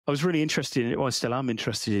I was really interested in it. Well, I still am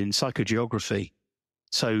interested in psychogeography.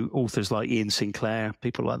 So authors like Iain Sinclair,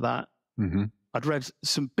 people like that. Mm-hmm. I'd read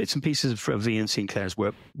some bits and pieces of Iain Sinclair's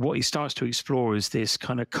work. What he starts to explore is this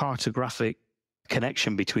kind of cartographic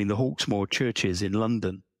connection between the Hawksmoor churches in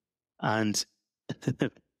London. And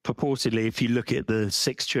purportedly, if you look at the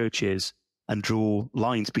 6 churches and draw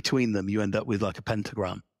lines between them, you end up with like a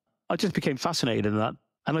pentagram. I just became fascinated in that.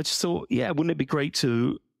 And I just thought, yeah, wouldn't it be great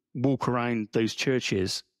to walk around those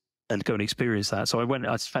churches and go and experience that? So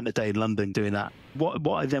I spent a day in London doing that. What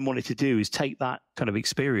I then wanted to do is take that kind of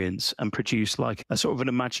experience and produce like a sort of an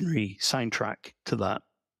imaginary soundtrack to that.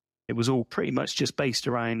 It was all pretty much just based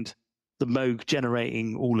around the Moog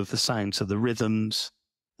generating all of the sounds, so the rhythms,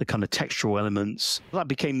 the kind of textural elements. That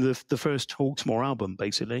became the first Hawksmoor album,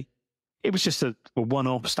 basically. It was just a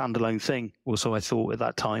one-off standalone thing, or so I thought at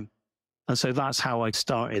that time. And so that's how I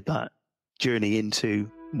started that journey into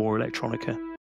more electronica.